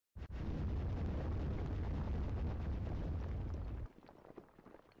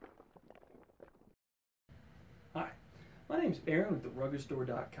My name's Aaron with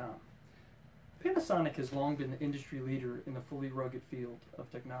theruggedstore.com. Panasonic has long been the industry leader in the fully rugged field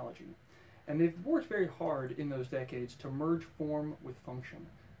of technology, and they've worked very hard in those decades to merge form with function.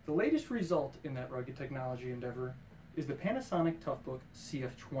 The latest result in that rugged technology endeavor is the Panasonic Toughbook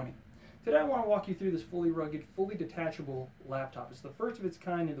CF-20. Today I want to walk you through this fully rugged, fully detachable laptop. It's the first of its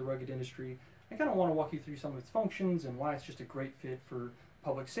kind in the rugged industry. I kind of want to walk you through some of its functions and why it's just a great fit for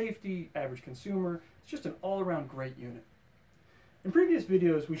public safety, average consumer. It's just an all-around great unit. In previous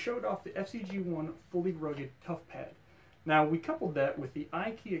videos, we showed off the FCG1 fully rugged ToughPad. Now, we coupled that with the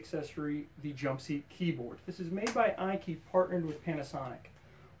iKey accessory, the jump seat keyboard. This is made by iKey, partnered with Panasonic.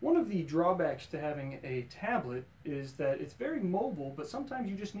 One of the drawbacks to having a tablet is that it's very mobile, but sometimes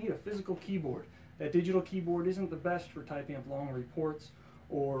you just need a physical keyboard. That digital keyboard isn't the best for typing up long reports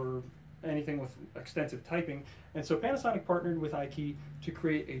or anything with extensive typing, and so Panasonic partnered with iKey to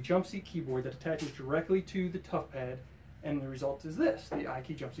create a jump seat keyboard that attaches directly to the ToughPad, and the result is this, the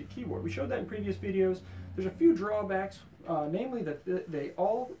iKey jump seat keyboard. We showed that in previous videos. There's a few drawbacks, namely that they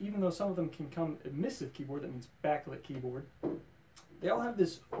all, even though some of them can come emissive keyboard, that means backlit keyboard, they all have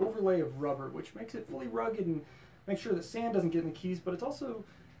this overlay of rubber, which makes it fully rugged and makes sure that sand doesn't get in the keys, but it's also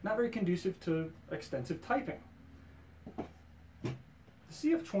not very conducive to extensive typing. The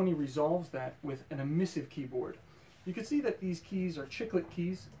CF-20 resolves that with an emissive keyboard. You can see that these keys are chiclet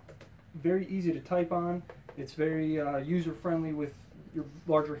keys, very easy to type on. It's very user-friendly with your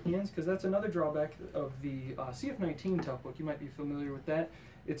larger hands, because that's another drawback of the CF-19 Toughbook. You might be familiar with that.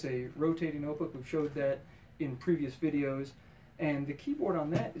 It's a rotating notebook. We've showed that in previous videos. And the keyboard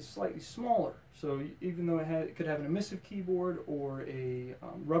on that is slightly smaller. So even though it could have an emissive keyboard or a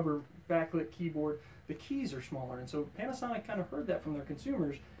rubber backlit keyboard, the keys are smaller. And so Panasonic kind of heard that from their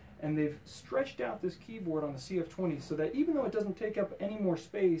consumers, and they've stretched out this keyboard on the CF-20 so that even though it doesn't take up any more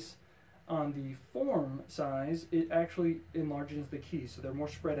space on the form size, it actually enlarges the keys. So they're more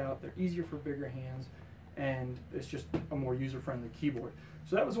spread out, they're easier for bigger hands, and it's just a more user-friendly keyboard.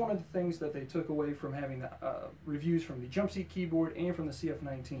 So that was one of the things that they took away from having the reviews from the jump seat keyboard and from the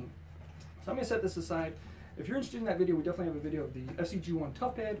CF-19. So I'm going to set this aside. If you're interested in that video, we definitely have a video of the FCG1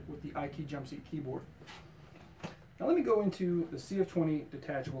 ToughPad with the iKey jump seat keyboard. Now let me go into the CF-20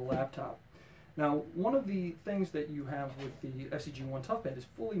 detachable laptop. Now, one of the things that you have with the FCG1 ToughPad is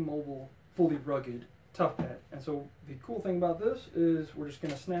fully mobile, fully rugged ToughPad. And so the cool thing about this is we're just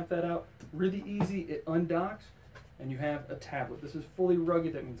going to snap that out. Really easy, it undocks, and you have a tablet. This is fully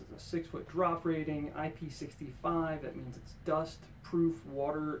rugged. That means it's a 6-foot drop rating, IP65. That means it's dust-proof,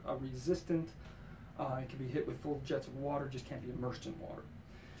 water resistant. It can be hit with full jets of water, just can't be immersed in water.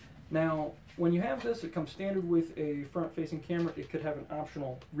 Now, when you have this, it comes standard with a front-facing camera. It could have an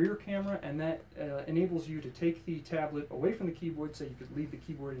optional rear camera, and that enables you to take the tablet away from the keyboard, so you could leave the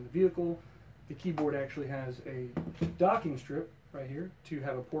keyboard in the vehicle. The keyboard actually has a docking strip right here to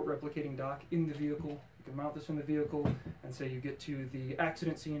have a port replicating dock in the vehicle. You can mount this in the vehicle, and say you get to the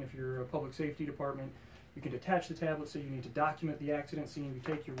accident scene. If you're a public safety department, you can detach the tablet, so you need to document the accident scene. You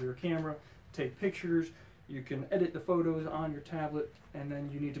take your rear camera, take pictures, you can edit the photos on your tablet, and then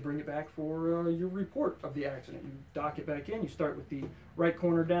you need to bring it back for your report of the accident. You dock it back in, you start with the right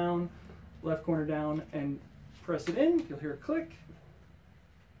corner down, left corner down, and press it in. You'll hear a click,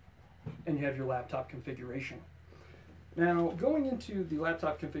 and you have your laptop configuration. Now, going into the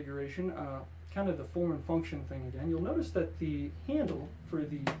laptop configuration, kind of the form and function thing again, you'll notice that the handle for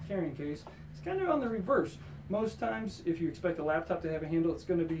the carrying case is kind of on the reverse. Most times, if you expect a laptop to have a handle, it's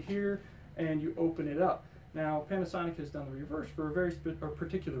going to be here, and you open it up. Now, Panasonic has done the reverse for a very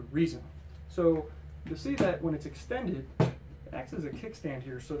particular reason. So, you'll see that when it's extended, it acts as a kickstand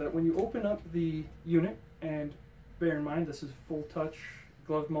here, so that when you open up the unit, and bear in mind this is full touch,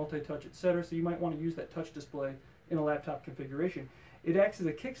 gloved multi-touch, etc., so you might want to use that touch display in a laptop configuration. It acts as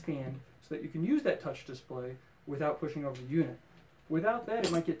a kickstand so that you can use that touch display without pushing over the unit. Without that,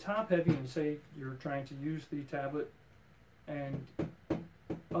 it might get top heavy, and say you're trying to use the tablet, and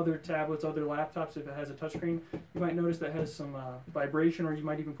other tablets, other laptops, if it has a touchscreen, you might notice that has some vibration, or you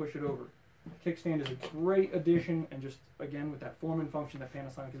might even push it over. Kickstand is a great addition, and just again with that form and function that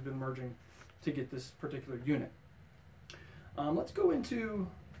Panasonic has been merging to get this particular unit. Let's go into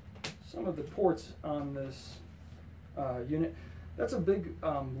some of the ports on this unit. That's a big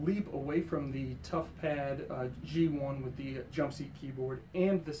leap away from the ToughPad G1 with the jump seat keyboard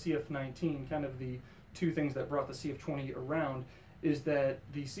and the CF-19. Kind of the two things that brought the CF-20 around is that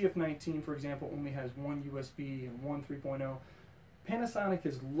the CF-19, for example, only has one USB and one 3.0. Panasonic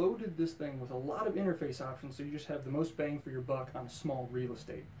has loaded this thing with a lot of interface options, so you just have the most bang for your buck on small real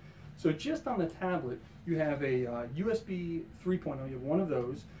estate. So just on the tablet, you have a USB 3.0, you have one of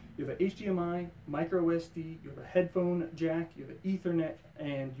those. You have a HDMI, micro SD, you have a headphone jack, you have an Ethernet,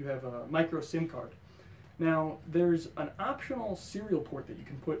 and you have a micro SIM card. Now, there's an optional serial port that you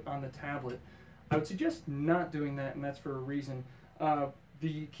can put on the tablet. I would suggest not doing that, and that's for a reason.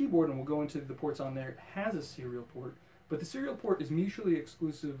 The keyboard, and we'll go into the ports on there, has a serial port, but the serial port is mutually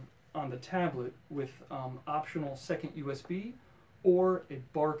exclusive on the tablet with optional second USB or a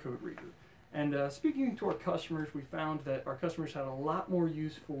barcode reader. And speaking to our customers, we found that our customers had a lot more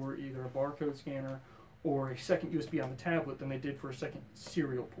use for either a barcode scanner or a second USB on the tablet than they did for a second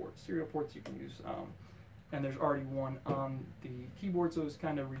serial port. Serial ports you can use, and there's already one on the keyboard, so it's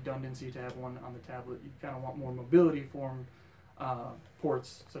kind of redundancy to have one on the tablet. You kind of want more mobility for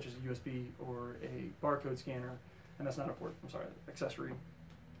ports, such as a USB or a barcode scanner, and that's not a port, I'm sorry, accessory,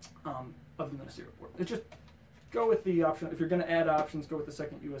 other than a serial port. It's just, go with the option. If you're going to add options, go with the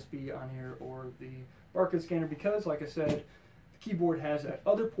second USB on here or the barcode scanner, because, like I said, the keyboard has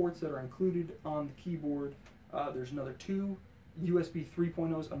other ports that are included on the keyboard. There's another 2 USB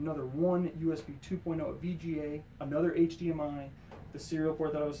 3.0s, another 1 USB 2.0, a VGA, another HDMI, the serial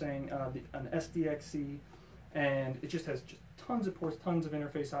port that I was saying, an SDXC, and it just has tons of ports, tons of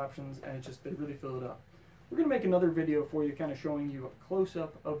interface options, and they really fill it up. We're going to make another video for you, kind of showing you a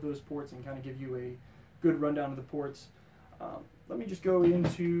close-up of those ports and kind of give you a good rundown of the ports. Let me just go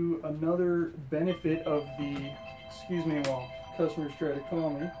into another benefit of the, excuse me while customers try to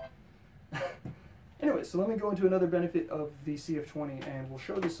call me. Anyway, so let me go into another benefit of the CF-20, and we'll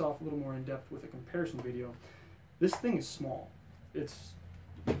show this off a little more in depth with a comparison video. This thing is small. It's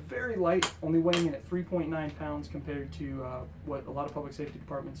very light, only weighing in at 3.9 pounds compared to what a lot of public safety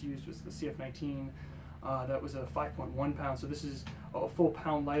departments used was the CF-19. That was a 5.1 pounds, so this is a full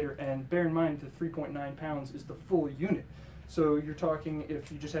pound lighter, and bear in mind the 3.9 pounds is the full unit. So you're talking,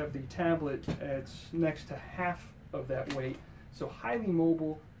 if you just have the tablet, it's next to half of that weight, so highly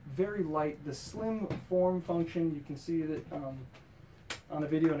mobile, very light. The slim form function, you can see that on the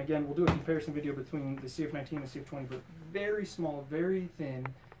video, and again, we'll do a comparison video between the CF-19 and the CF-20, but very small, very thin,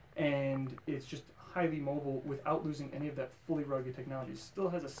 and it's just highly mobile without losing any of that fully rugged technology. It still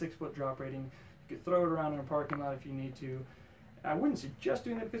has a 6-foot drop rating. You could throw it around in a parking lot if you need to. I wouldn't suggest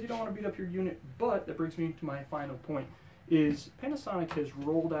doing that because you don't want to beat up your unit, but that brings me to my final point, is Panasonic has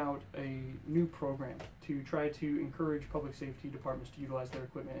rolled out a new program to try to encourage public safety departments to utilize their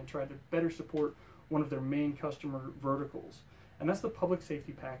equipment and try to better support one of their main customer verticals, and that's the public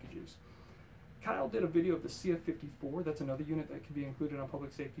safety packages. Kyle did a video of the CF-54, that's another unit that could be included on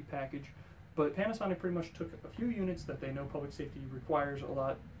public safety package, but Panasonic pretty much took a few units that they know public safety requires a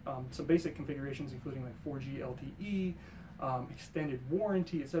lot, some basic configurations including like 4G LTE, extended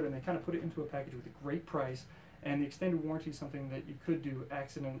warranty, etc., and they kind of put it into a package with a great price. And the extended warranty is something that you could do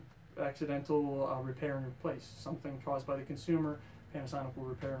accidental repair and replace. Something caused by the consumer, Panasonic will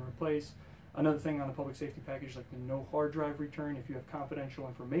repair and replace. Another thing on the public safety package, like the no hard drive return. If you have confidential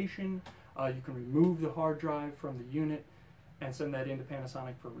information, you can remove the hard drive from the unit and send that into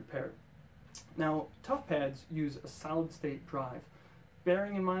Panasonic for repair. Now, ToughPads use a solid state drive.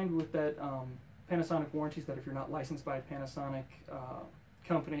 Bearing in mind with that Panasonic warranties that if you're not licensed by a Panasonic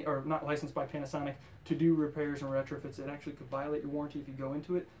company, or not licensed by Panasonic to do repairs and retrofits, it actually could violate your warranty if you go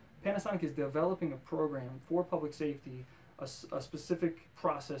into it. Panasonic is developing a program for public safety, a specific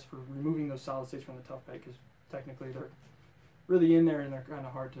process for removing those solid states from the ToughPad, because technically they're really in there and they're kind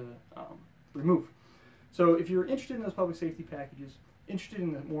of hard to remove. So if you're interested in those public safety packages, interested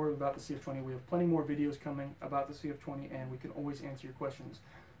in more about the CF-20, we have plenty more videos coming about the CF-20, and we can always answer your questions.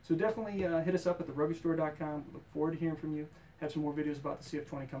 So definitely hit us up at theruggedstore.com. Look forward to hearing from you. Have some more videos about the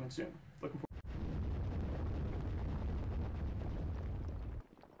CF-20 coming soon. Looking forward.